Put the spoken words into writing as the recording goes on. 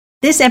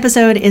This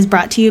episode is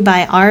brought to you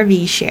by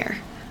RV Share.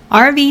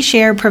 RV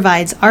Share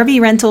provides RV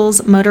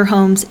rentals,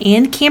 motorhomes,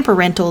 and camper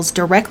rentals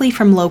directly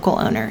from local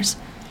owners.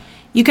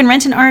 You can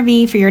rent an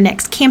RV for your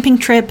next camping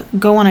trip,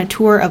 go on a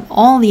tour of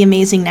all the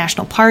amazing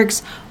national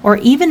parks, or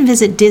even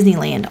visit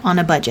Disneyland on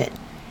a budget.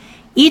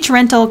 Each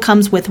rental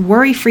comes with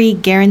worry-free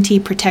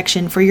guarantee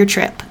protection for your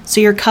trip, so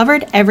you're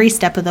covered every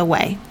step of the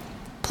way.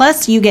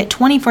 Plus, you get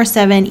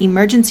 24/7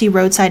 emergency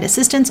roadside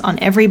assistance on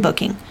every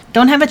booking.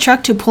 Don't have a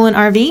truck to pull an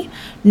RV?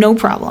 No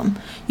problem.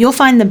 You'll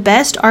find the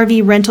best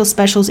RV rental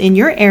specials in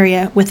your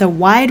area with a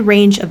wide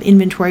range of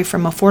inventory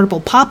from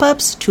affordable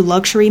pop-ups to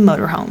luxury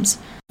motorhomes.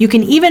 You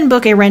can even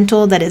book a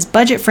rental that is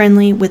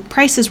budget-friendly with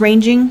prices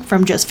ranging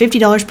from just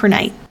 $50 per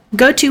night.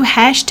 Go to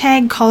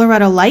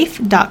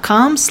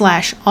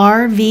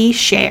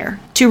 #ColoradoLife.com/RVShare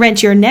to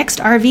rent your next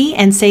RV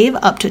and save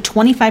up to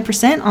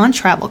 25% on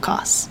travel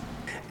costs.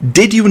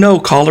 Did you know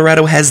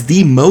Colorado has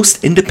the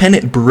most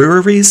independent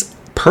breweries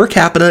per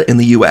capita in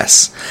the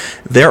U.S.?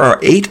 There are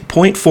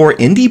 8.4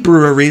 indie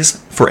breweries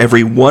for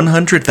every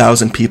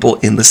 100,000 people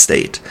in the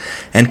state.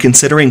 And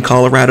considering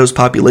Colorado's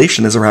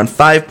population is around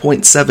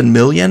 5.7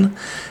 million,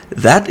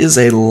 that is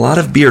a lot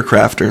of beer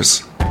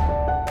crafters.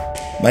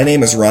 My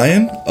name is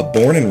Ryan, a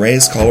born and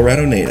raised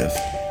Colorado native.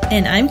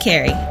 And I'm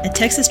Carrie, a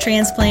Texas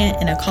transplant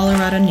and a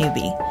Colorado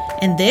newbie.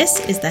 And this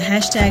is the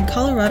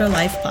 #Colorado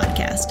Life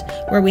podcast,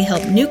 where we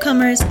help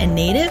newcomers and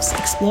natives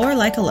explore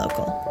like a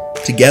local.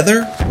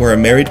 Together, we're a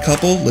married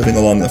couple living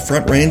along the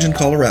Front Range in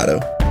Colorado.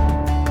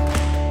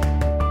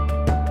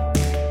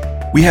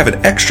 We have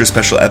an extra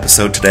special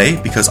episode today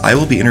because I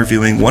will be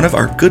interviewing one of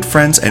our good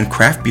friends and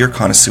craft beer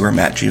connoisseur,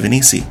 Matt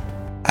Giovanisi.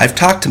 I've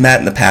talked to Matt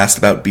in the past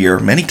about beer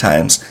many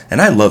times,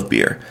 and I love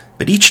beer.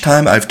 But each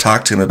time I've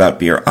talked to him about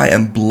beer, I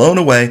am blown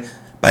away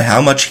by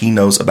how much he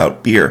knows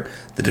about beer,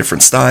 the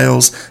different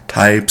styles,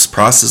 types,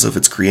 process of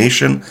its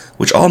creation,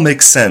 which all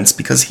makes sense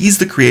because he's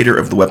the creator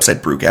of the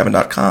website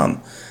BrewGavin.com,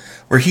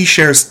 where he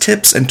shares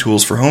tips and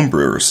tools for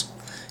homebrewers.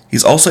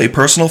 He's also a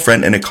personal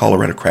friend and a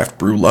Colorado craft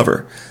brew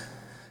lover.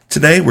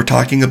 Today, we're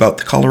talking about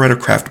the Colorado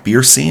craft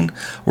beer scene.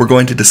 We're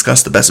going to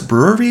discuss the best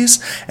breweries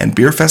and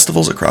beer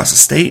festivals across the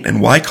state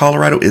and why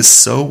Colorado is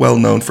so well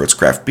known for its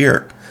craft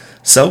beer.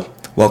 So,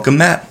 welcome,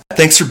 Matt.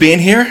 Thanks for being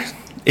here.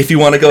 If you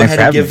want to go ahead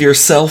and give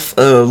yourself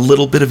a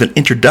little bit of an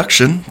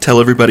introduction, tell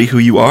everybody who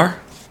you are,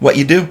 what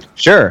you do.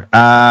 Sure.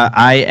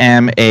 I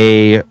am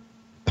a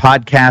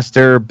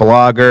podcaster,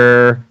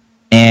 blogger,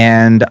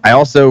 and I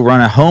also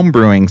run a home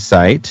brewing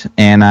site,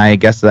 and I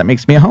guess that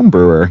makes me a home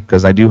brewer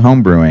because I do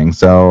home brewing.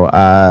 So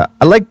I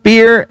like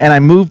beer, and I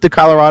moved to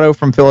Colorado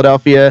from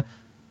Philadelphia.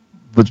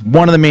 Was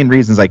one of the main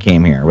reasons I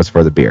came here was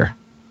for the beer.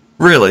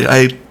 Really?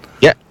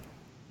 Yeah.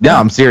 No,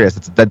 I'm serious.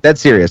 It's that's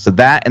serious. So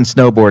that and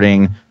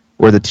snowboarding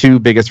were the two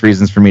biggest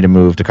reasons for me to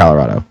move to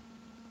Colorado.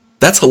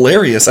 That's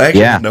hilarious. I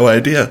actually had no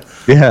idea.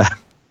 Yeah.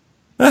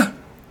 All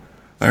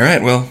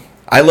right. Well,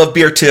 I love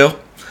beer too.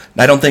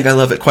 I don't think I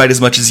love it quite as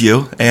much as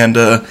you. And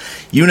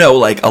you know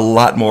like a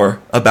lot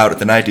more about it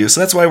than I do. So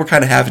that's why we're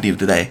kind of having you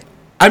today.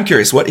 I'm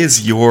curious, what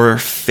is your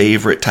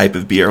favorite type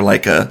of beer?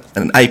 Like an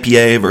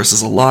IPA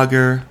versus a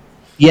lager?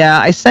 Yeah,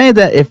 I say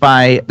that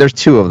there's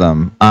two of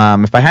them.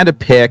 If I had to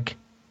pick,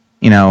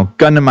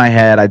 gun to my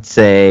head, I'd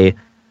say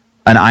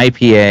an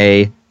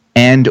IPA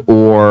and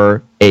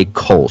or a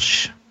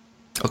Kolsch.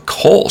 A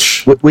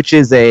Kolsch, which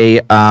is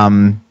it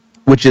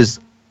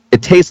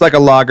tastes like a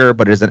lager,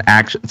 but it's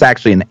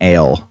actually an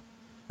ale.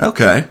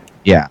 Okay.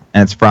 Yeah,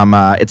 and it's from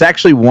it's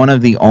actually one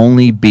of the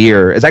only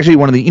beer. It's actually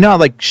one of the how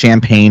like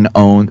champagne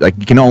owned, like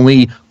you can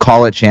only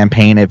call it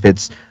champagne if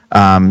it's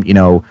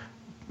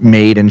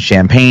made in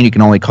Champagne. You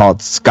can only call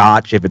it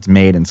Scotch if it's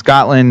made in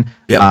Scotland.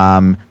 Yeah.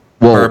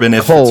 Bourbon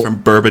if it's from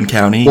Bourbon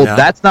County. Well,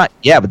 that's not.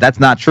 Yeah, but that's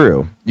not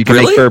true. You can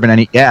make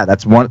bourbon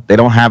that's one. They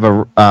don't have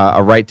a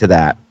right to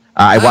that.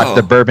 I watched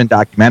the bourbon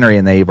documentary,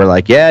 and they were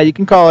like, "Yeah, you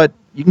can call it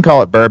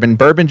bourbon.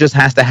 Bourbon just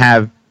has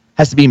to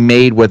be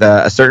made with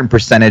a certain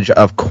percentage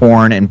of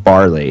corn and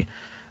barley."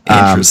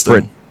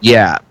 Interesting.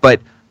 But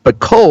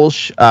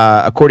Kolsch,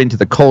 according to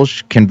the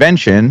Kolsch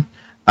Convention,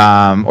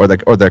 or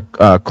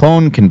the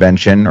Clone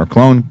Convention,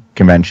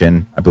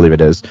 I believe it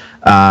is.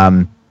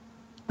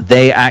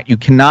 You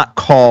cannot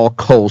call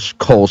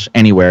Kolsch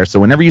anywhere. So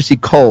whenever you see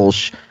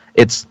Kolsch,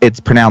 it's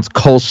pronounced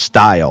Kolsch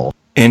style.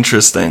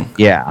 Interesting.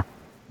 Yeah.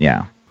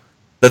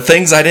 The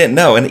things I didn't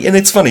know, and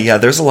it's funny. Yeah,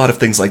 there's a lot of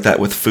things like that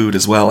with food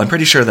as well. I'm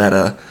pretty sure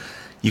that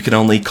you can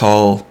only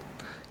call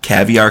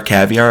caviar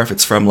if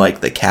it's from like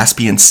the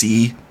Caspian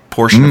Sea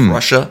portion of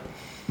Russia.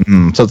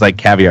 So it's like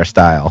caviar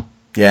style.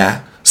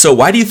 Yeah. So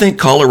why do you think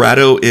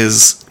Colorado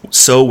is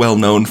so well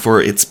known for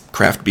its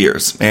craft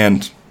beers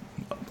and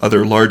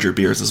other larger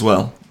beers as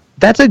well?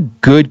 That's a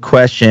good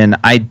question.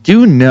 I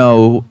do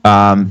know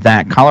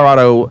that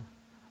Colorado,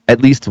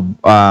 at least,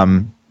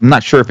 I'm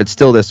not sure if it's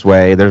still this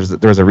way. There's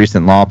a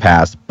recent law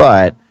passed,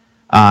 but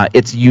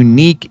it's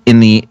unique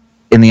in the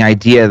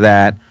idea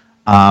that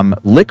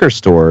liquor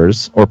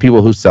stores or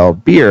people who sell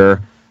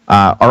beer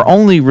are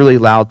only really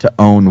allowed to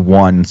own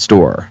one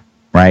store.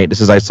 Right?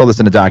 I saw this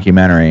in a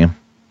documentary.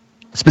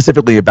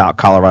 specifically about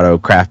Colorado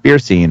craft beer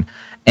scene.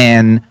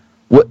 And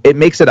it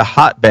makes it a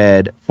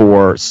hotbed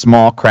for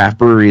small craft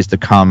breweries to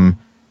come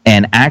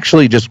and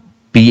actually just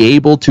be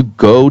able to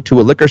go to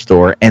a liquor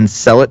store and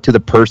sell it to the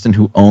person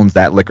who owns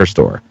that liquor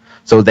store.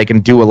 So they can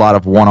do a lot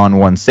of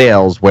one-on-one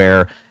sales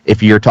where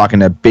if you're talking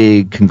to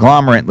big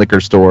conglomerate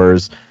liquor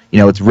stores,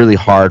 it's really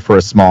hard for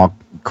a small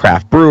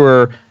craft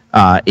brewer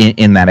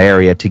in that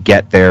area to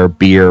get their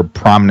beer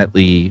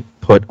prominently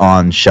put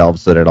on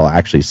shelves so that it'll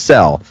actually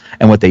sell.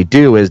 And what they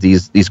do is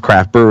these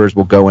craft brewers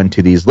will go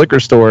into these liquor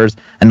stores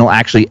and they'll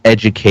actually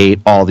educate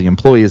all the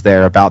employees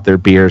there about their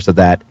beer so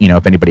that,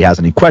 if anybody has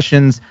any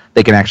questions,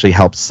 they can actually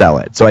help sell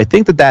it. So I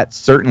think that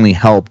certainly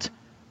helped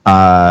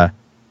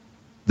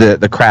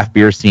the craft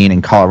beer scene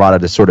in Colorado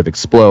to sort of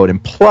explode.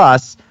 And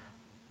plus,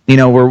 we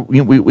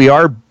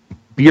are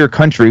beer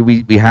country.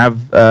 We have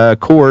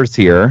Coors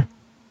here,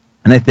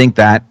 and I think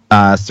that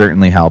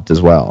certainly helped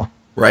as well.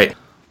 Right.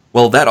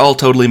 Well, that all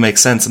totally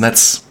makes sense, and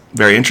that's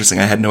very interesting.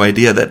 I had no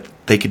idea that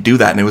they could do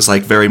that, and it was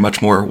like very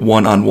much more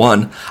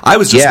one-on-one. I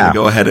was just going to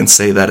go ahead and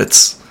say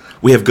that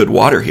we have good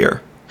water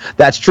here.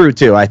 That's true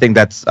too. I think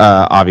that's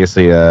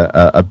obviously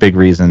a big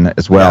reason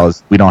as well.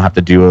 Is we don't have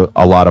to do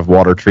a lot of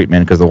water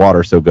treatment because the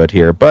water's so good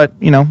here. But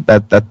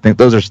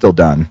those are still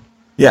done.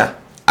 Yeah,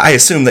 I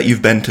assume that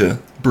you've been to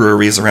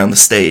breweries around the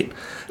state.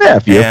 Yeah, a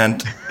few.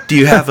 And do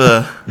you have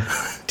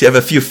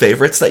a few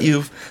favorites that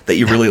you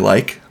really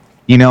like?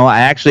 I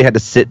actually had to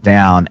sit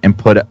down and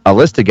put a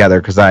list together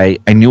because I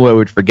knew I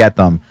would forget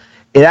them.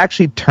 It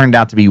actually turned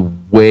out to be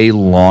way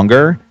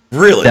longer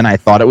than I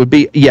thought it would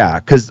be. Yeah,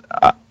 because,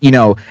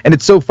 and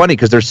it's so funny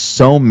because there's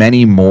so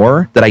many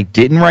more that I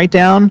didn't write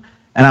down.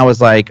 And I was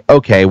like,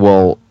 okay,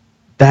 well,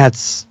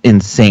 that's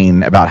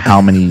insane about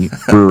how many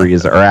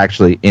breweries are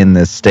actually in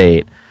this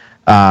state.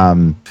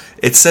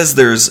 It says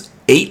there's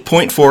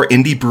 8.4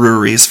 indie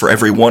breweries for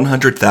every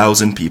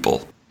 100,000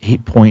 people.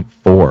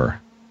 8.4.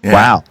 Yeah.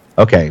 Wow.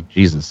 Okay,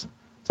 Jesus.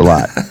 It's a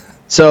lot.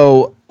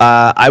 So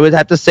I would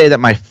have to say that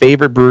my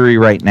favorite brewery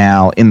right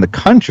now in the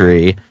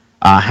country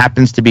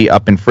happens to be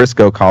up in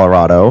Frisco,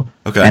 Colorado.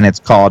 Okay. And it's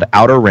called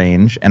Outer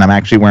Range, and I'm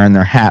actually wearing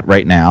their hat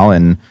right now,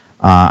 and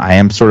I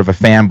am sort of a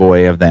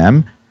fanboy of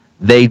them.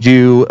 They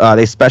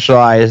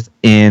specialize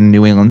in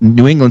New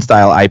England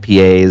style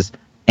IPAs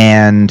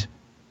and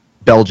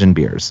Belgian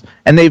beers.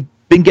 And they've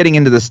been getting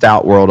into the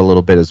stout world a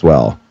little bit as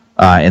well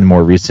in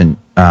more recent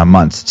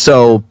months.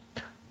 So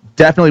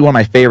definitely one of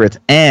my favorites,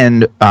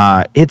 and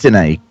it's in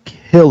a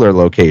killer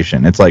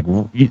location. It's like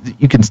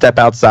you can step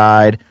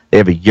outside. They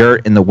have a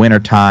yurt in the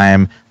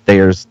wintertime.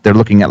 They're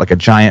looking at like a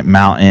giant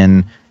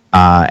mountain,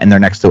 and they're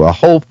next to a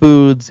Whole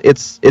Foods.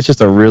 It's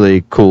just a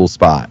really cool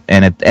spot,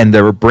 and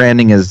their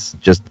branding is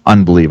just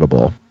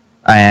unbelievable.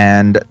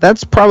 And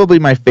that's probably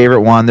my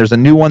favorite one. There's a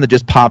new one that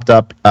just popped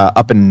up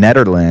in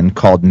Nederland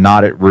called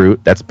Not at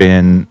Root. That's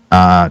been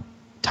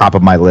top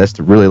of my list.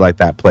 Really like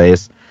that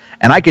place,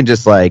 and I can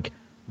just like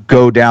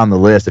go down the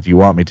list if you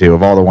want me to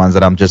of all the ones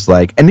that I'm just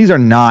like, and these are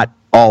not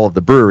all of the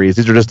breweries.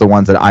 These are just the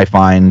ones that I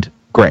find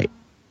great.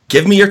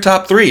 Give me your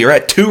top three. You're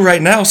at 2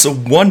 right now, so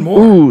one more.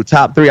 Ooh,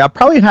 top 3. I'll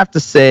probably have to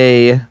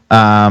say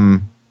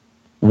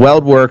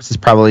WeldWerks is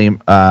probably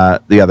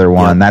the other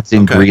one. Yeah, that's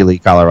in Greeley,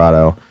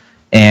 Colorado.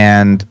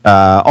 And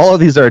all of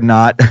these are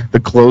not the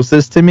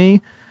closest to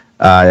me.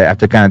 I have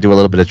to kind of do a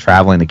little bit of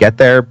traveling to get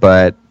there,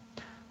 but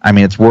I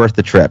mean, it's worth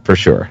the trip for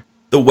sure.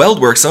 The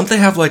WeldWerks, don't they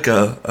have like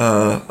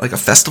a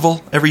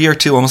festival every year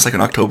too, almost like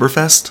an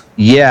Oktoberfest?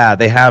 Yeah,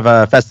 they have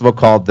a festival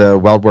called the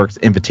WeldWerks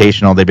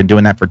Invitational. They've been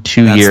doing that for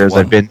 2 years.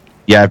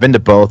 I've been to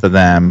both of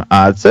them.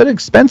 It's an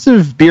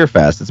expensive beer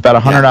fest. It's about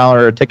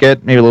 $100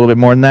 ticket, maybe a little bit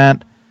more than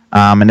that.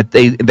 And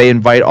they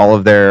invite all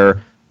of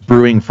their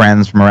brewing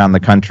friends from around the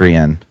country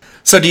in.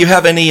 So, do you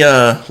have any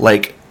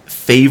like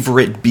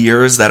favorite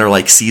beers that are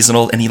like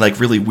seasonal? Any like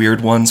really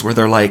weird ones where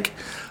they're like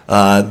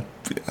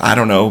I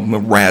don't know,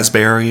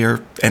 raspberry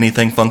or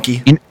anything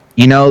funky?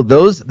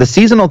 The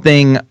seasonal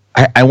thing,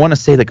 I want to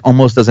say like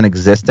almost doesn't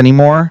exist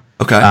anymore.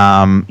 Okay.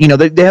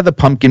 They have the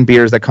pumpkin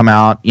beers that come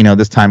out,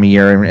 this time of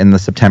year in the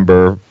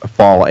September,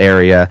 fall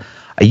area.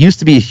 I used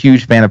to be a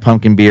huge fan of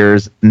pumpkin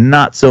beers,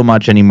 not so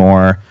much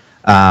anymore.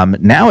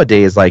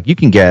 Nowadays, like you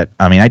can get,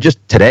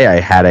 today I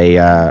had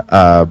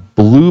a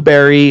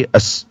blueberry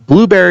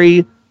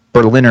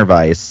Berliner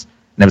Weiss.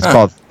 And it was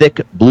called Thick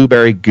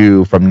Blueberry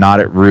Goo from Not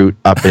at Root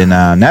up in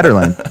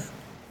Nederland.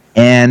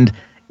 And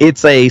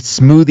it's a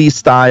smoothie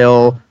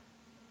style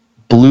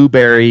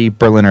blueberry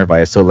Berliner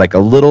Weiss. So like a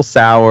little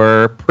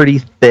sour, pretty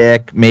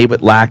thick, made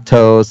with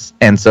lactose.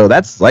 And so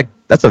that's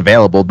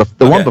available. But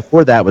the one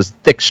before that was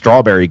Thick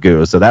Strawberry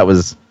Goo. So that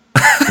was,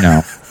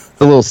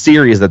 the little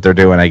series that they're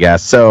doing, I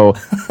guess. So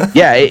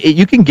yeah,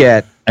 you can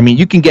get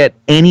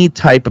any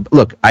type of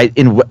at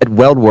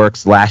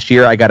WeldWerks last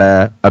year I got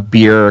a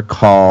beer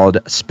called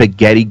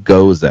Spaghetti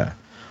Goza,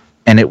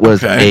 and it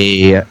was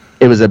a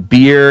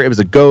beer. It was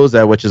a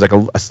Goza, which is like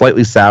a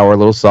slightly sour, a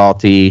little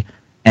salty,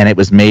 and it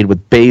was made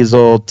with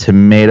basil,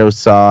 tomato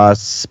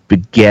sauce,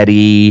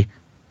 spaghetti,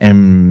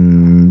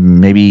 and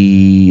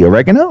maybe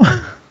oregano.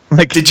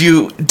 Like, did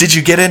you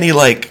get any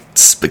like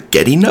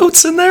spaghetti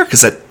notes in there?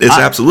 Because that is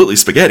absolutely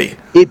spaghetti.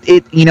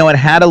 It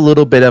had a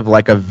little bit of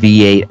like a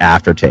V8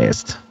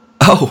 aftertaste.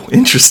 Oh,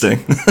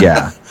 interesting.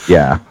 Yeah.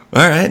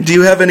 All right. Do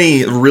you have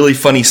any really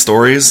funny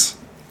stories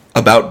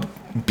about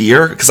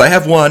beer? Because I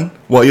have one.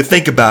 While you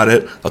think about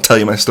it, I'll tell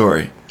you my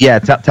story. Yeah,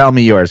 tell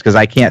me yours, because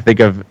I can't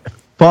think of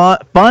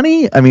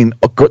funny. I mean,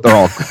 they're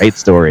all great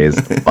stories.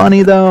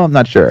 Funny though, I'm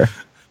not sure.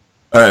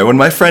 All right. When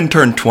my friend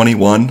turned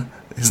 21,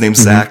 his name's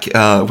Zach.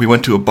 We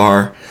went to a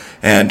bar,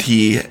 and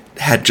he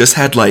had just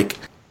had like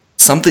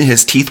something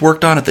his teeth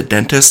worked on at the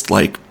dentist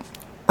like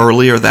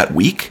earlier that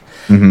week,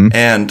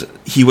 and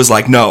he was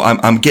like, "No,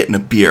 I'm getting a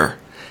beer."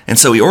 And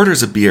so he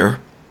orders a beer,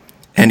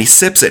 and he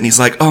sips it, and he's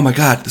like, "Oh my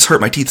god, this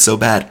hurt my teeth so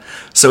bad."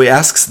 So he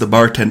asks the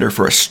bartender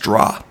for a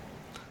straw,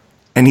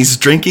 and he's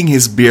drinking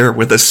his beer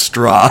with a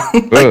straw,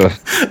 like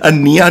a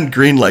neon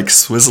green like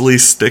swizzly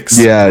stick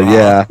straw.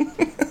 Yeah.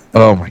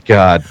 Oh my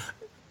god.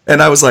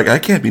 And I was like, I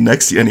can't be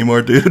next to you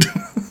anymore, dude.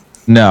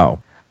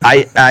 No,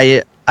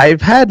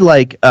 I've had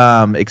like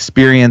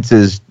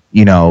experiences,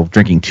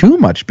 drinking too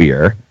much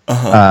beer,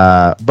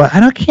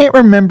 but can't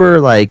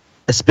remember like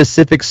a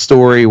specific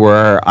story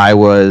where I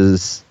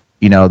was,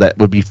 that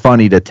would be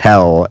funny to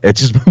tell.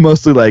 It's just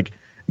mostly like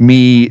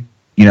me,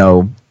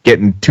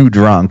 getting too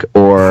drunk,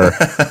 or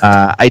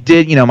I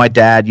did. My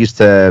dad used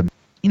to,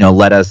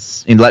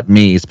 let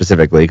me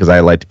specifically, because I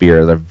liked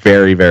beer at a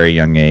very, very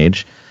young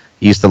age.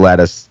 He used to let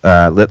us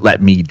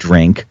let me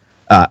drink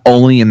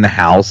only in the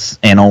house,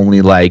 and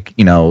only like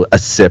a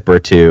sip or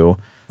two,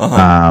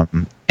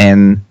 and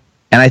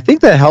I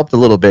think that helped a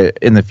little bit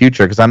in the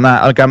future, because I'm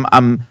not like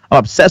I'm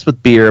obsessed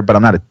with beer, but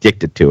I'm not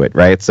addicted to it,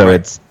 right? So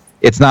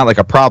it's not like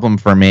a problem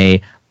for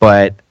me,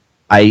 but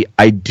I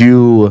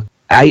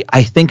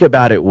think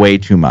about it way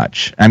too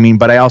much. I mean,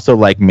 but I also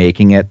like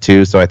making it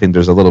too, so I think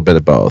there's a little bit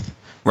of both.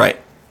 Right.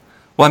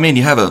 Well, I mean,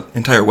 you have an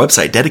entire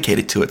website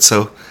dedicated to it,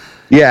 so.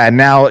 Yeah, and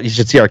now you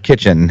should see our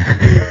kitchen.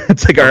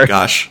 It's like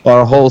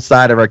our whole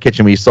side of our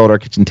kitchen. We sold our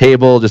kitchen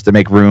table just to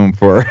make room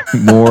for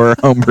more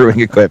home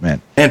brewing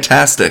equipment.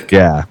 Fantastic.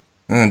 Yeah.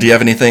 Do you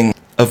have anything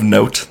of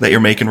note that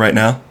you're making right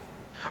now?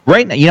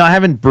 Right now, I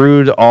haven't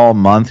brewed all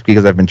month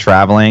because I've been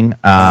traveling.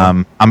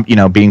 I'm,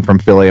 being from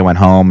Philly, I went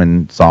home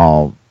and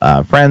saw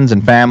friends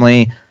and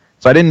family,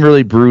 so I didn't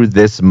really brew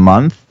this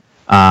month.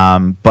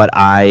 But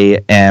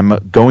I am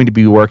going to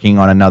be working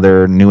on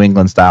another New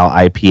England style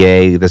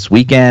IPA this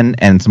weekend,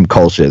 and some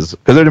Kolsch's,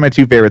 because they're my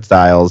two favorite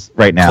styles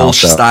right now.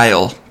 Kolsch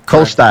style.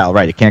 Kolsch style,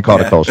 right. You can't call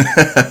it a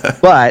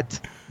Kolsch. But,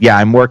 yeah,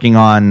 I'm working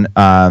on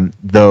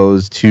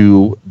those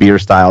two beer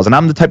styles. And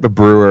I'm the type of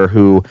brewer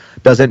who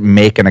doesn't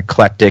make an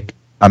eclectic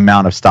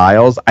amount of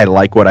styles. I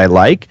like what I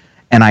like,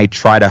 and I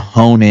try to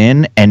hone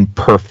in and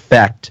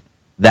perfect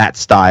that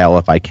style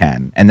if I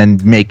can, and then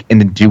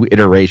do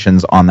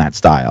iterations on that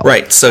style.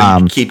 Right. So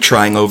you keep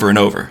trying over and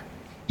over.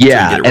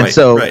 Yeah. And right.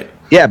 So,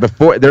 yeah,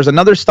 before there's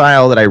another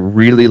style that I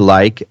really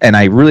like, and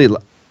they're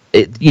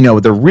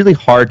really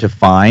hard to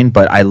find,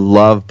 but I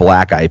love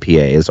black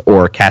IPAs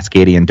or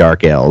Cascadian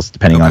dark ales,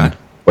 depending on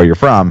where you're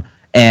from.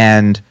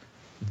 And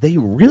they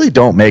really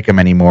don't make them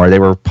anymore. They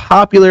were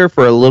popular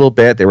for a little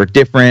bit. They were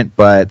different,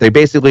 but they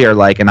basically are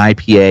like an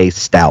IPA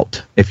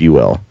stout, if you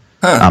will.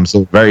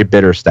 So very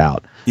bitter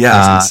stout. Yeah, I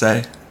was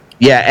going to say.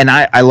 Yeah, and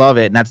I love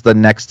it, and that's the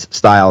next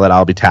style that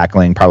I'll be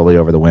tackling probably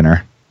over the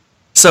winter.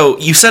 So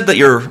you said that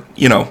you're,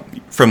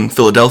 from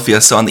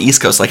Philadelphia, so on the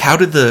East Coast. Like, how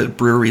did the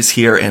breweries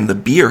here and the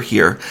beer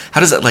here,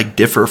 how does that, like,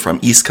 differ from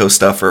East Coast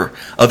stuff or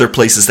other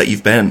places that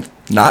you've been,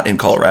 not in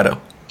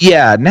Colorado?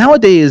 Yeah,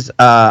 nowadays,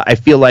 I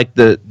feel like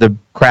the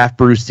craft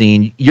brew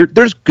scene,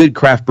 there's good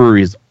craft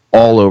breweries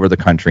all over the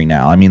country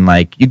now. I mean,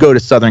 like, you go to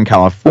Southern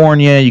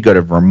California, you go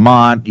to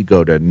Vermont, you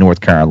go to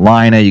North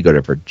Carolina, you go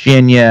to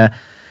Virginia,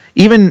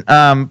 even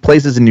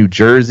places in New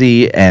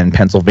Jersey and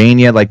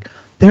Pennsylvania. Like,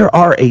 there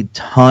are a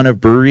ton of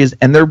breweries,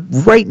 and they're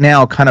right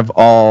now kind of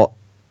all,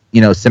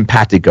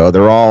 simpatico.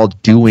 They're all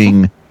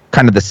doing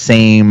kind of the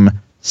same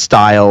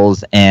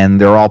styles, and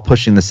they're all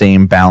pushing the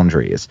same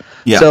boundaries.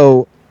 Yeah.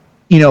 So,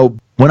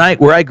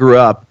 where I grew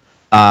up,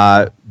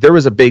 there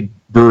was a big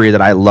brewery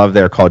that I love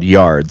there called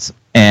Yards,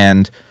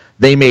 and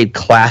they made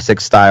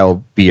classic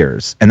style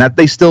beers, and that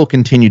they still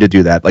continue to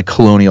do that, like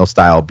colonial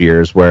style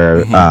beers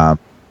where,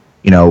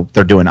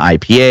 they're doing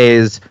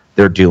IPAs,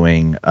 they're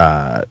doing,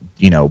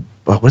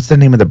 what's the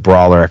name of the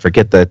brawler? I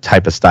forget the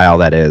type of style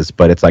that is,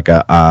 but it's like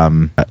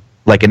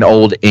like an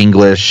old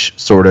English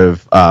sort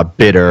of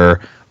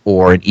bitter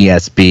or an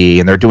ESB,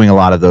 and they're doing a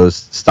lot of those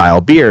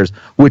style beers,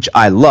 which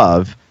I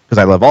love because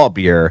I love all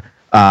beer.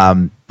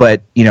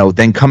 But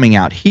then coming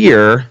out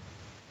here,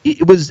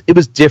 it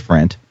was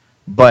different,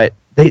 but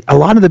a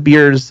lot of the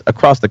beers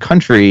across the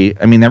country,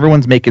 I mean,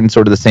 everyone's making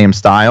sort of the same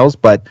styles,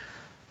 but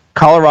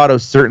Colorado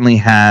certainly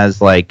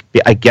has, like,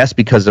 I guess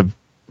because of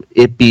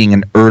it being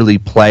an early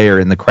player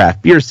in the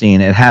craft beer scene,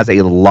 it has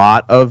a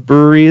lot of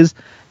breweries.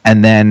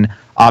 And then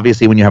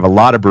obviously when you have a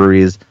lot of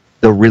breweries,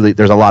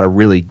 there's a lot of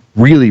really,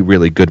 really,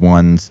 really good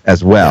ones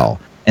as well.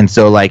 And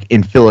so, like,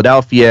 in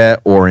Philadelphia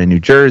or in New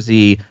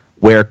Jersey,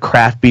 where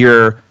craft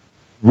beer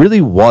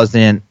really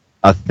wasn't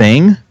a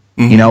thing.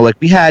 You know, like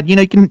we had, you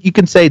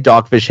can say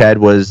Dogfish Head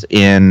was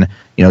in,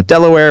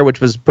 Delaware, which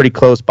was pretty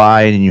close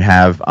by, and you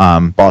have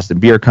Boston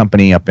Beer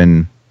Company up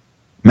in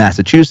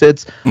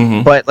Massachusetts.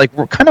 But like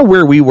we're kind of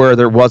where we were,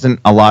 there wasn't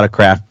a lot of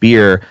craft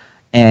beer,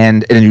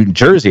 and in New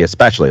Jersey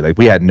especially, like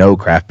we had no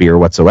craft beer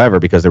whatsoever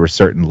because there were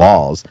certain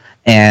laws.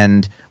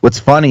 And what's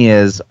funny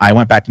is I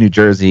went back to New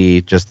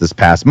Jersey just this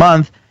past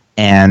month,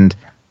 and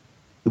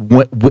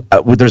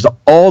there's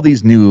all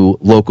these new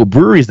local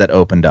breweries that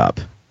opened up.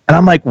 And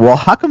I'm like, well,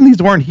 how come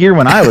these weren't here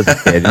when I was a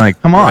kid? And I'm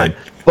like, come on. Right.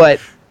 But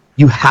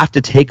you have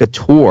to take a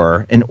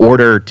tour in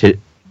order to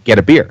get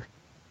a beer.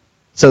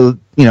 So,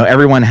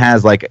 everyone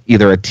has like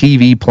either a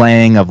TV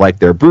playing of like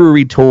their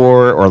brewery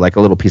tour or like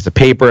a little piece of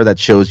paper that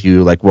shows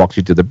you, like walks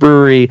you through the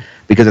brewery,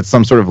 because it's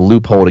some sort of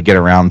loophole to get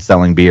around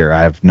selling beer.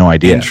 I have no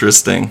idea.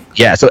 Interesting.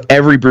 Yeah. So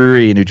every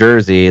brewery in New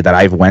Jersey that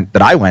I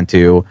went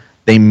to,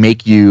 they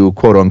make you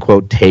quote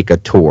unquote take a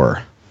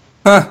tour.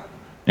 Huh.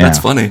 That's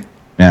funny.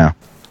 Yeah.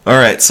 All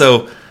right.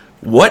 So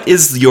what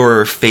is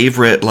your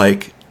favorite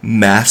like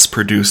mass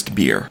produced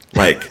beer?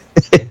 Like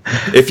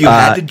if you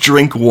had to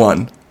drink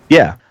one.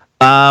 Yeah.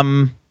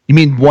 You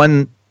mean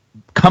one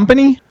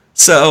company?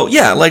 So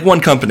yeah, like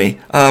one company.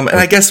 And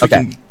I guess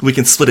we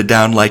can split it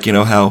down, like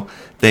how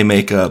they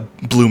make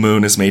Blue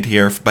Moon is made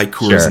here by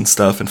Coors and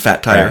stuff, and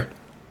Fat Tire. Right.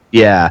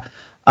 Yeah.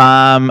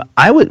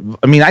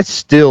 I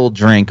still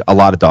drink a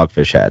lot of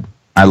Dogfish Head.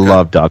 I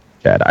love Dogfish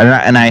Head,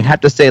 and I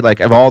have to say, like,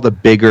 of all the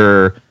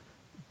bigger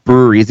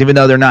breweries, even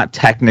though they're not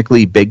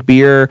technically big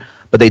beer,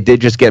 but they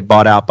did just get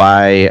bought out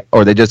by,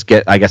 or they just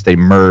get, I guess they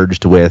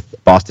merged with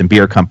Boston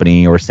Beer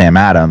Company or Sam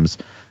Adams.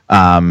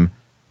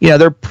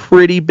 They're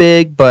pretty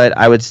big, but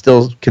I would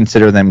still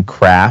consider them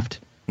craft.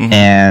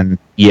 And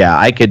yeah,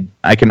 I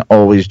can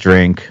always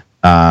drink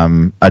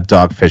a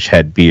Dogfish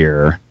Head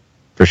beer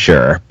for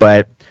sure.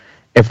 But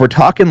if we're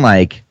talking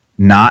like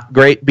not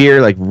great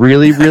beer, like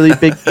really, really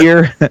big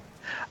beer,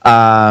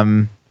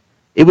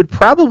 it would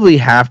probably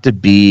have to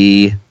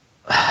be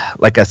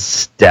like a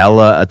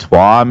Stella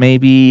Artois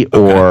maybe,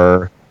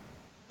 or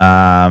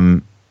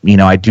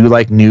I do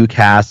like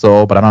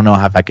Newcastle, but I don't know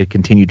if I could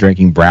continue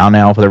drinking brown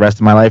ale for the rest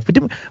of my life.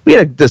 We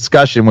had a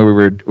discussion where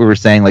we were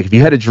saying, like, if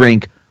you had to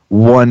drink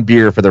one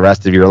beer for the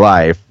rest of your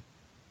life,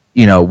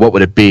 what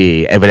would it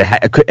be? But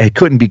it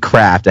couldn't be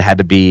craft. It had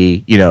to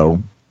be,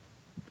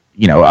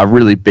 a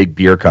really big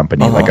beer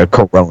company, like a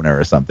Corona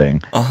or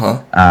something.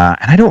 And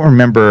I don't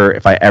remember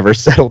if I ever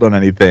settled on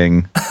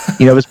anything.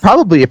 It was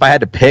probably, if I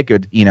had to pick,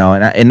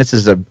 and this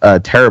is a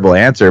terrible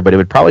answer, but it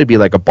would probably be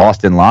like a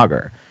Boston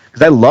Lager.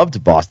 Because I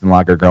loved Boston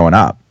Lager growing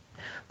up.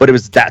 But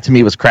that to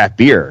me was craft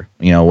beer,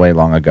 way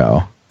long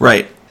ago.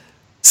 Right.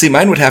 See,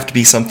 mine would have to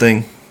be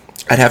something,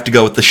 I'd have to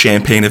go with the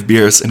champagne of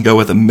beers and go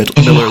with a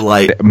Miller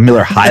Lite.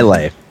 Miller High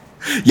Life.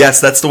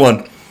 Yes, that's the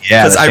one.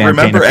 Yeah, because I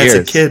remember as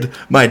a kid,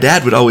 my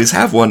dad would always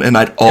have one, and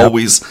I'd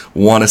always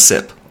want a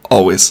sip.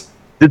 Always.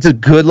 It's a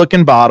good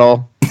looking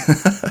bottle.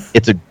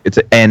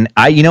 And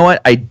you know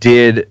what? I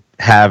did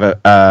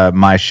have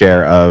my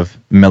share of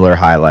Miller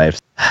High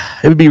Lifes.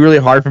 It would be really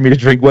hard for me to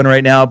drink one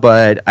right now,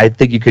 but I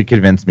think you could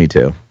convince me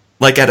to.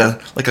 Like at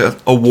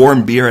a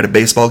warm beer at a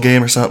baseball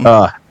game or something?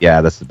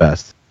 Yeah, that's the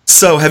best.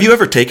 So, have you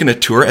ever taken a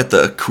tour at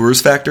the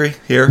Coors factory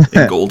here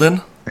in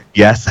Golden?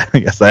 Yes,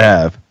 I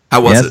have.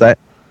 How was it?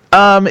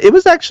 It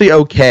was actually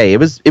okay. It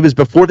was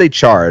before they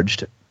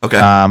charged. Okay.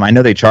 I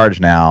know they charge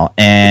now,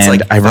 and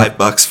it's like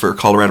 $5 for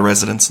Colorado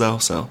residents, though.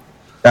 So.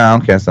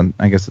 Okay, so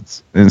I guess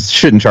it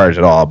shouldn't charge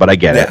at all, but I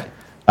get it.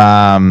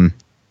 I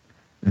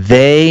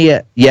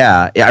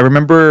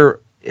remember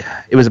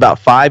it was about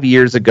 5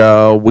 years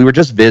ago. We were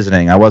just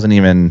visiting. I wasn't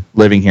even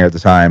living here at the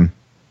time.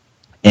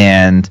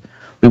 And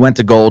we went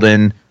to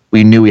Golden.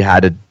 We knew we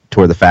had to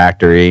tour the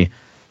factory.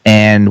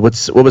 And what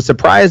was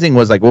surprising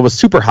was, like, what was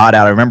super hot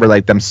out. I remember,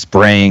 like, them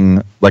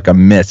spraying like a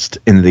mist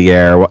into the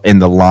air in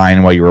the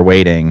line while you were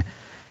waiting.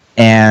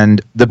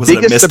 And was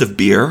it a mist of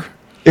beer?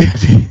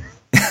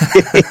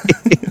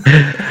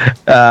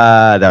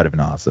 That would have been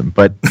awesome,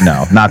 but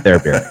no, not their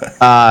beer.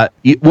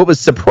 What was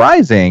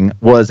surprising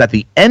was at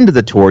the end of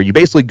the tour, you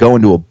basically go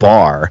into a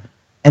bar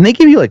and they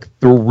give you like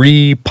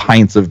 3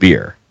 pints of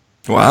beer.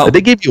 Wow. But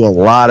they give you a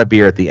lot of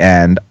beer at the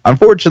end.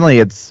 Unfortunately,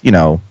 it's,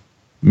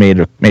 made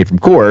from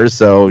Coors,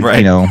 so,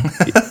 right.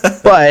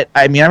 But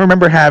I mean, I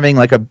remember having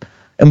like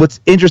and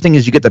what's interesting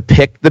is you get to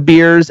pick the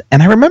beers,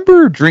 and I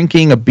remember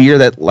drinking a beer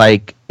that,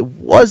 like,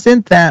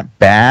 wasn't that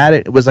bad.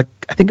 It was like,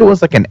 I think it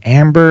was like an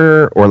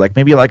amber or like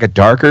maybe like a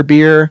darker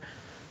beer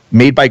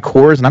made by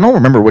Coors, and I don't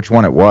remember which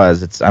one it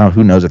was. I don't know,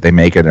 who knows if they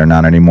make it or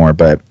not anymore,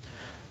 but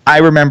I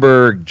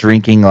remember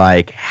drinking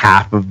like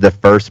half of the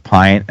first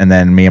pint, and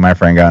then me and my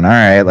friend going, all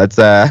right, let's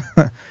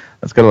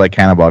let's go to like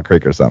Cannonball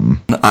Creek or something.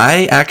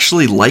 I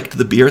actually liked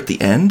the beer at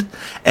the end,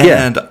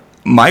 and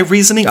my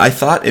reasoning, I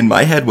thought in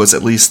my head, was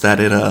at least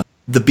that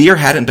the beer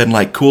hadn't been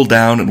like cooled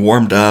down and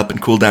warmed up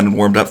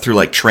through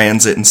like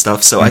transit and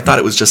stuff, so I thought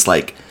it was just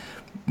like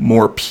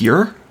more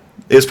pure.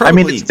 It was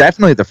probably, I mean, it's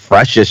definitely the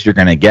freshest you're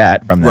gonna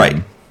get from them.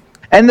 Right.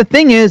 And the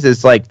thing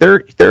is like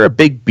they're a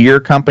big beer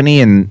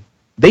company, and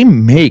they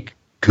make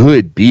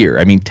good beer.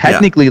 I mean,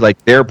 technically,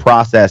 like their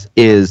process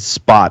is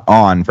spot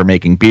on for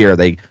making beer.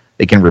 They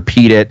can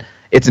repeat it.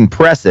 It's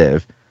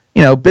impressive.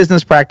 You know,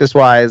 business practice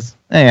wise,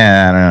 I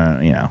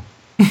don't know,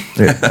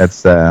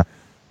 that's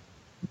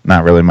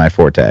not really my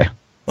forte.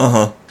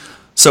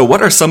 So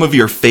what are some of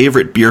your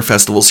favorite beer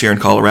festivals here in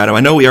Colorado? I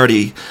know we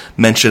already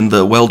mentioned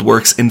the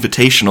WeldWorks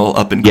Invitational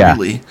up in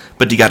Greeley,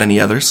 but do you got any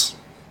others?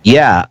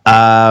 Yeah,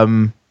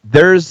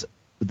 there's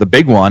the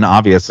big one,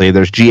 obviously.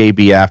 There's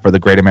GABF, or the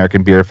Great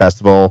American Beer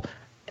Festival.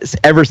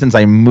 Ever since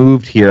I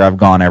moved here, I've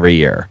gone every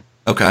year.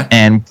 Okay.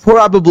 And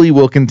probably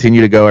will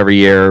continue to go every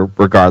year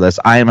regardless.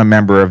 I am a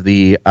member of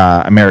the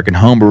American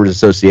Homebrewers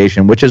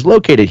Association, which is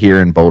located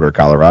here in Boulder,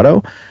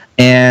 Colorado.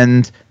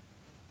 And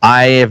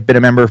I have been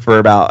a member for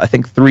about, I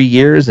think, 3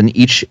 years. And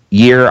each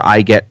year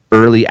I get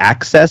early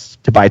access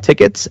to buy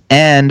tickets.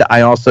 And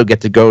I also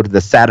get to go to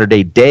the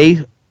Saturday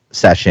day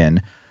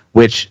session,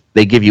 which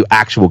they give you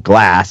actual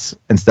glass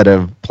instead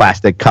of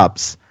plastic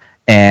cups.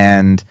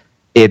 And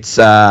it's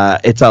a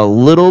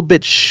little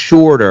bit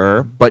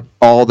shorter, but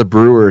all the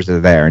brewers are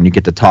there, and you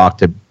get to talk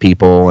to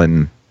people,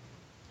 and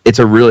it's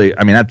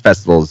that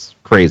festival is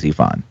crazy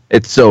fun.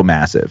 It's so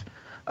massive.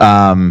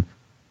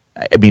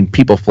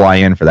 People fly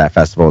in for that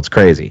festival. It's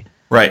crazy.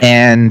 Right.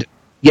 And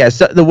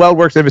so the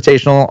WeldWorks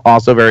Invitational,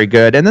 also very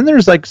good. And then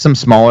there's like some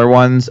smaller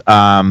ones.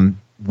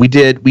 We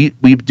do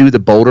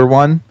the Boulder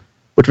one,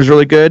 which was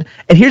really good.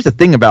 And here's the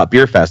thing about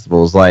beer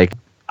festivals, like,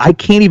 I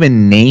can't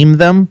even name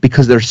them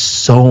because there's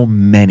so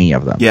many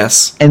of them.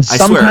 Yes. And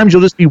sometimes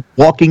you'll just be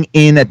walking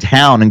in a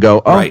town and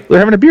go, oh, they're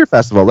having a beer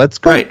festival. Let's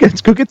go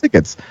get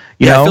tickets.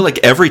 You know? I feel like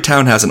every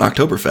town has an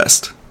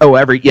Oktoberfest.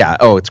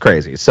 It's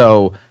crazy.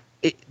 So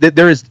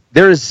there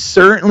is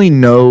certainly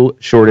no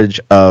shortage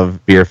of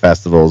beer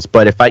festivals.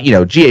 But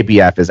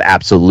GABF is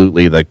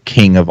absolutely the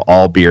king of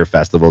all beer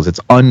festivals.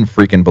 It's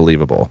unfreaking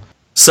believable.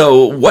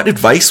 So what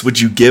advice would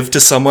you give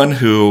to someone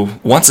who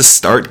wants to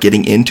start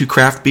getting into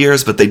craft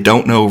beers, but they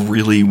don't know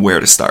really where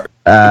to start?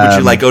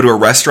 Would you go to a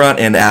restaurant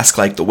and ask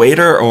the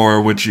waiter,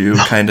 or would you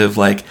kind of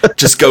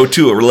just go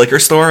to a liquor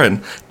store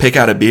and pick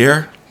out a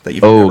beer that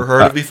you've never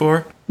heard of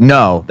before?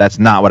 No, that's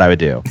not what I would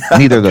do.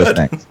 Neither of those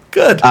things.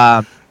 Good.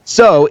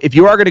 So if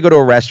you are going to go to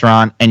a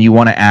restaurant and you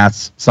want to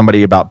ask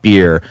somebody about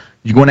beer,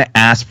 you're going to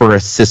ask for a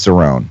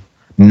Cicerone.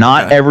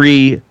 Not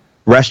every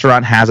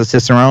restaurant has a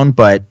Cicerone,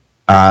 but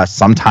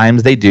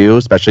sometimes they do,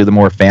 especially the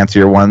more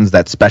fancier ones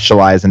that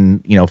specialize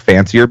in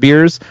fancier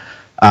beers.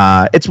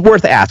 It's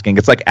worth asking.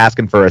 It's like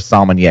asking for a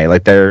sommelier.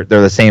 Like they're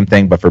the same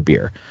thing but for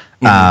beer.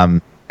 Mm-hmm.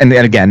 And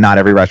again, not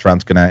every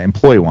restaurant's going to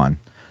employ one.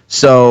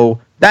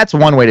 So that's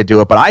one way to do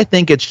it. But I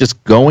think it's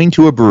just going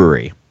to a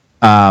brewery,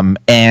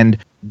 and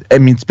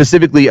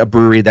specifically a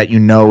brewery that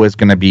is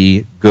going to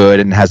be good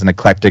and has an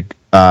eclectic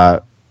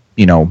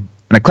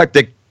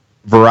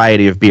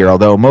variety of beer,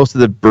 although most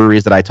of the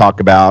breweries that I talk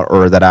about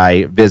or that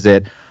I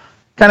visit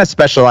kind of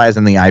specialize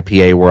in the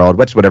IPA world,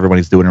 which is what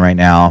everybody's doing right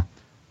now.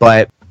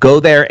 But go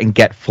there and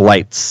get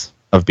flights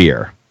of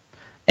beer.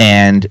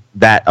 And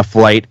that a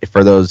flight,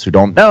 for those who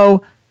don't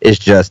know, is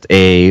just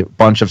a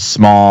bunch of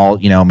small,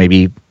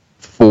 maybe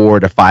 4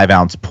 to 5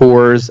 ounce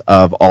pours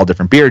of all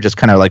different beer, just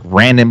kind of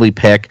randomly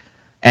pick.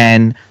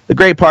 And the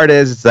great part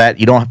is that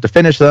you don't have to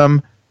finish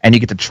them, and you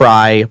get to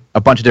try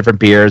a bunch of different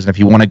beers. And if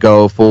you want to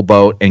go full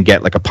boat and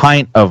get a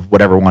pint of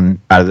whatever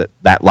one out of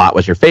that lot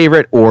was your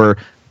favorite, or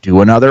do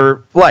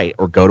another flight,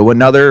 or go to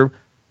another,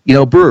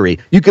 brewery,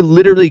 you could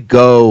literally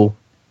go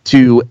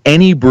to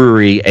any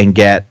brewery and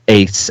get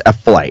a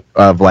flight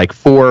of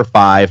 4 or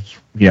 5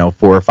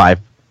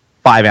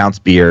 5-ounce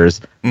beers,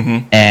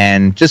 mm-hmm.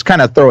 and just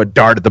kind of throw a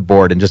dart at the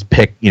board and just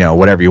pick,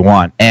 whatever you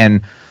want.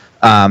 And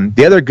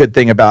the other good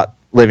thing about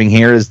living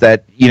here is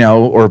that,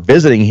 or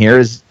visiting here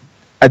is,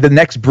 the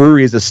next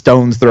brewery is a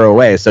stone's throw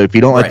away. So if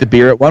you don't like the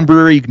beer at one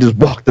brewery, you can just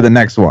walk to the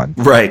next one.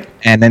 Right.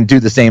 And then do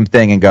the same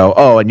thing and go,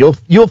 and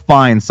you'll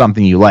find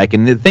something you like.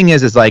 And the thing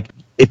is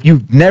if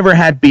you've never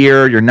had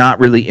beer, you're not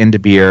really into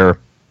beer,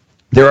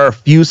 there are a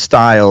few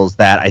styles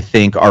that I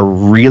think are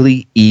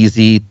really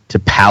easy to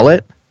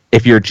palate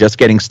if you're just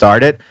getting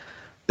started.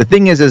 The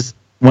thing is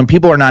when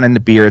people are not into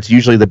beer, it's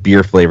usually the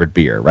beer flavored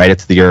beer, right?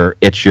 It's your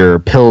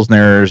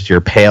Pilsners, your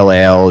Pale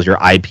Ales, your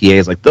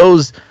IPAs,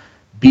 those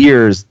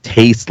beers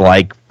taste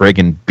like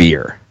friggin'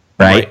 beer,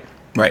 right?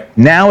 Right.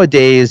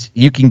 Nowadays,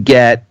 you can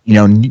get,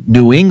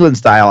 New England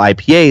style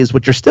IPAs,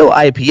 which are still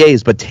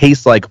IPAs, but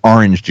taste like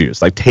orange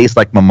juice, taste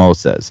like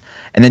mimosas.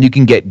 And then you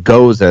can get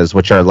Gozas,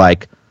 which are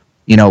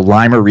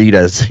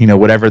Lime-A-Ritas,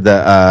 whatever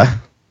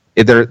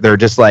they're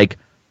just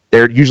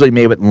they're usually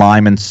made with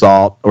lime and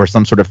salt or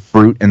some sort of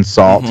fruit and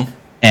salt. Mm-hmm.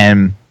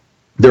 And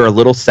they're a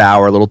little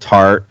sour, a little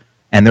tart.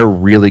 And they're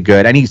really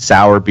good. Any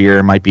sour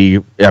beer might be,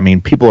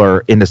 people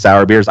are into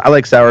sour beers. I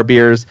like sour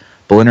beers,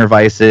 Berliner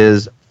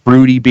Weisses,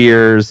 fruity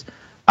beers.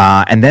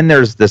 And then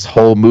there's this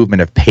whole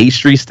movement of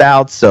pastry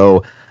stouts.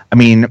 So I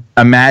mean,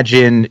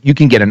 imagine you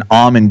can get an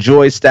Almond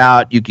Joy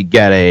Stout. You could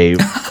get a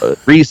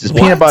Reese's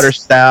Peanut Butter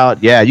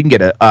Stout. Yeah, you can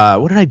get a,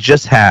 what did I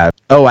just have?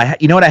 Oh,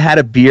 you know what? I had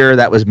a beer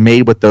that was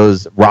made with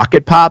those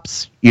Rocket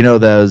Pops. You know,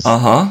 those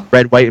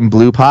red, white, and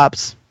blue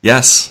pops?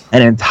 Yes.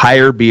 An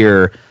entire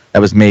beer that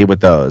was made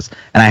with those.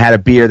 And I had a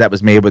beer that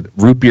was made with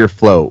root beer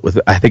float. With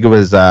I think it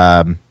was,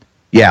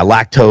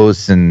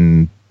 lactose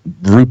and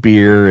root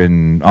beer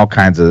and all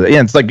kinds of,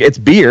 it's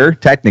beer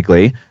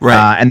technically.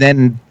 Right. And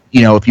then,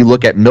 if you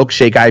look at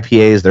milkshake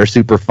IPAs, they're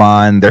super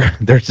fun.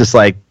 They're just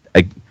they're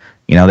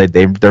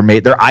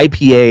made, they're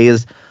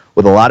IPAs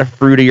with a lot of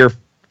fruit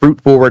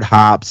forward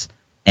hops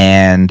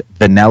and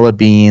vanilla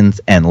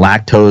beans and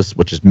lactose,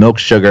 which is milk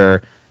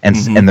sugar.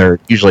 And they're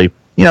usually,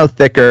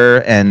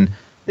 thicker, and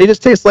they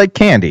just taste like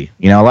candy.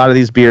 A lot of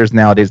these beers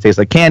nowadays taste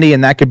like candy,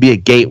 and that could be a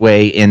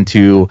gateway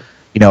into,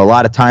 a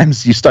lot of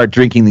times you start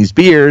drinking these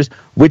beers,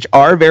 which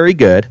are very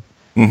good,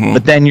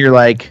 but then you're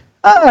like,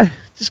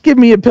 just give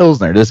me a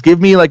Pilsner. Just give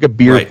me like a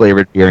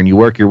beer-flavored beer, and you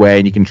work your way,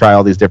 and you can try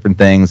all these different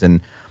things.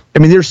 And, I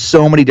mean, there's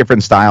so many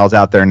different styles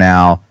out there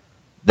now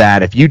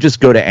that if you just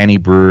go to any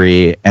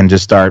brewery and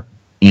just start,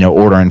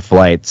 ordering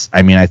flights,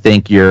 I mean, I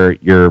think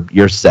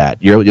you're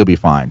set. You'll be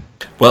fine.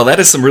 Well, that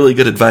is some really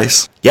good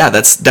advice. Yeah,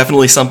 that's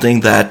definitely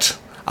something that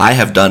I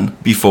have done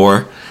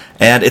before,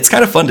 and it's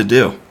kind of fun to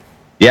do.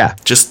 Yeah.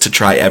 Just to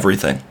try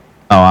everything.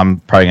 Oh, I'm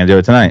probably going to do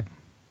it tonight.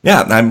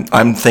 Yeah,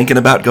 I'm thinking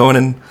about going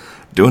and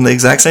doing the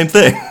exact same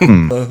thing.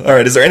 All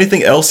right, is there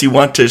anything else you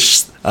want to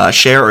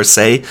share or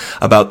say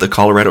about the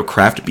Colorado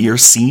craft beer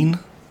scene?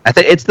 I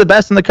think it's the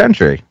best in the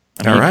country.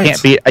 All right.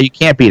 You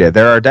can't beat it.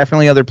 There are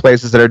definitely other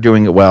places that are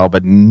doing it well,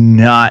 but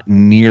not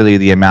nearly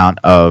the amount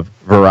of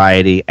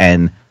variety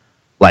and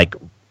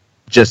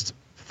just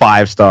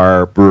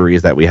 5-star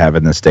breweries that we have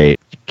in the state.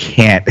 You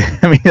can't.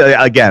 I mean,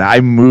 again, I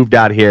moved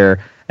out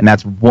here, and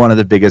that's one of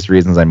the biggest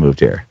reasons I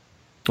moved here.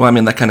 Well, I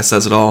mean, that kind of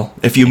says it all.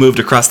 If you moved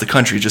across the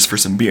country just for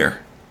some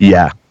beer.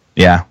 Yeah.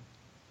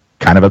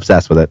 Kind of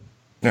obsessed with it.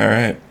 All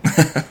right.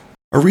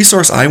 A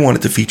resource I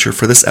wanted to feature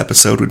for this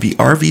episode would be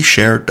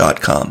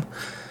rvshare.com.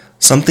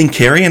 Something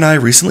Carrie and I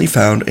recently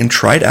found and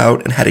tried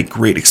out and had a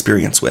great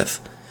experience with.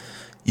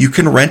 You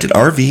can rent an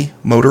RV,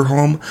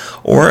 motorhome,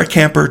 or a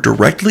camper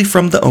directly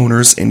from the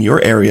owners in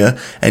your area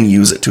and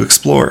use it to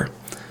explore.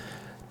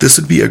 This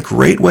would be a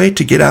great way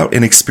to get out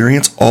and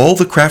experience all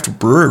the craft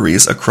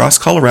breweries across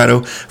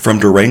Colorado from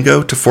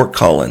Durango to Fort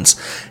Collins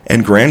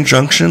and Grand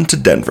Junction to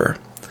Denver.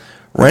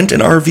 Rent an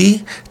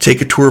RV,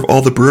 take a tour of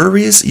all the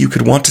breweries you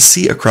could want to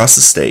see across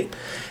the state.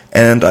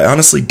 And I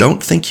honestly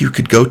don't think you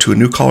could go to a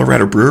new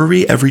Colorado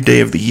brewery every day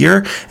of the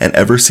year and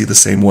ever see the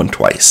same one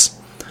twice.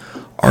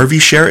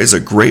 RV Share is a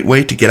great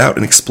way to get out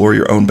and explore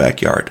your own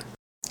backyard.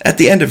 At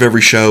the end of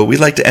every show, we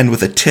like to end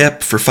with a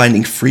tip for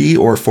finding free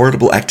or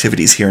affordable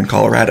activities here in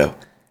Colorado.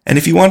 And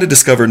if you want to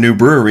discover new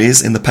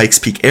breweries in the Pikes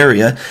Peak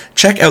area,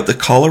 check out the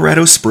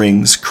Colorado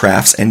Springs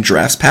Crafts and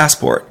Drafts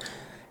Passport.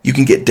 You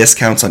can get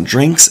discounts on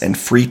drinks and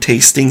free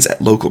tastings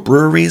at local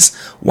breweries,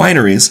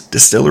 wineries,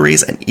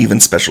 distilleries, and even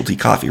specialty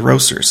coffee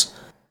roasters.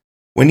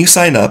 When you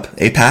sign up,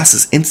 a pass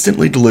is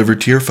instantly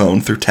delivered to your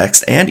phone through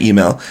text and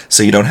email,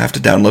 so you don't have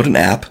to download an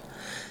app.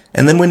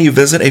 And then when you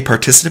visit a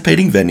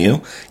participating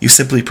venue, you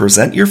simply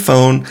present your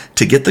phone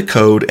to get the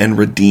code and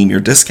redeem your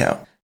discount.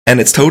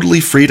 And it's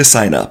totally free to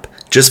sign up.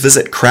 Just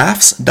visit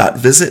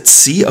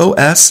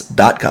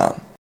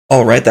crafts.visitcos.com.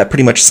 Alright, that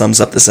pretty much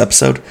sums up this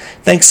episode.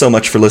 Thanks so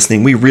much for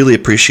listening, we really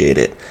appreciate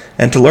it.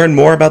 And to learn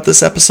more about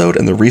this episode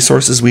and the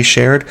resources we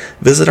shared,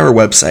 visit our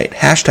website,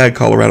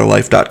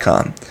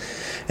 #ColoradoLife.com.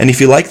 And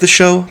if you like the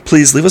show,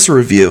 please leave us a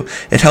review.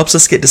 It helps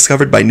us get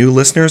discovered by new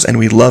listeners, and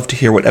we love to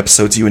hear what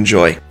episodes you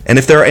enjoy. And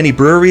if there are any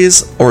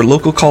breweries or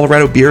local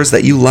Colorado beers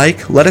that you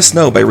like, let us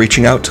know by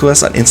reaching out to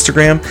us on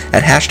Instagram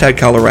at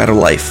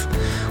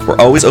 #ColoradoLife. We're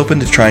always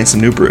open to trying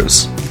some new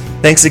brews.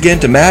 Thanks again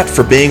to Matt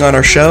for being on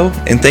our show,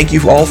 and thank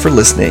you all for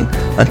listening.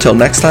 Until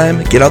next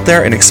time, get out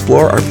there and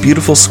explore our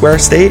beautiful Square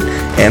State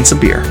and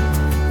some beer.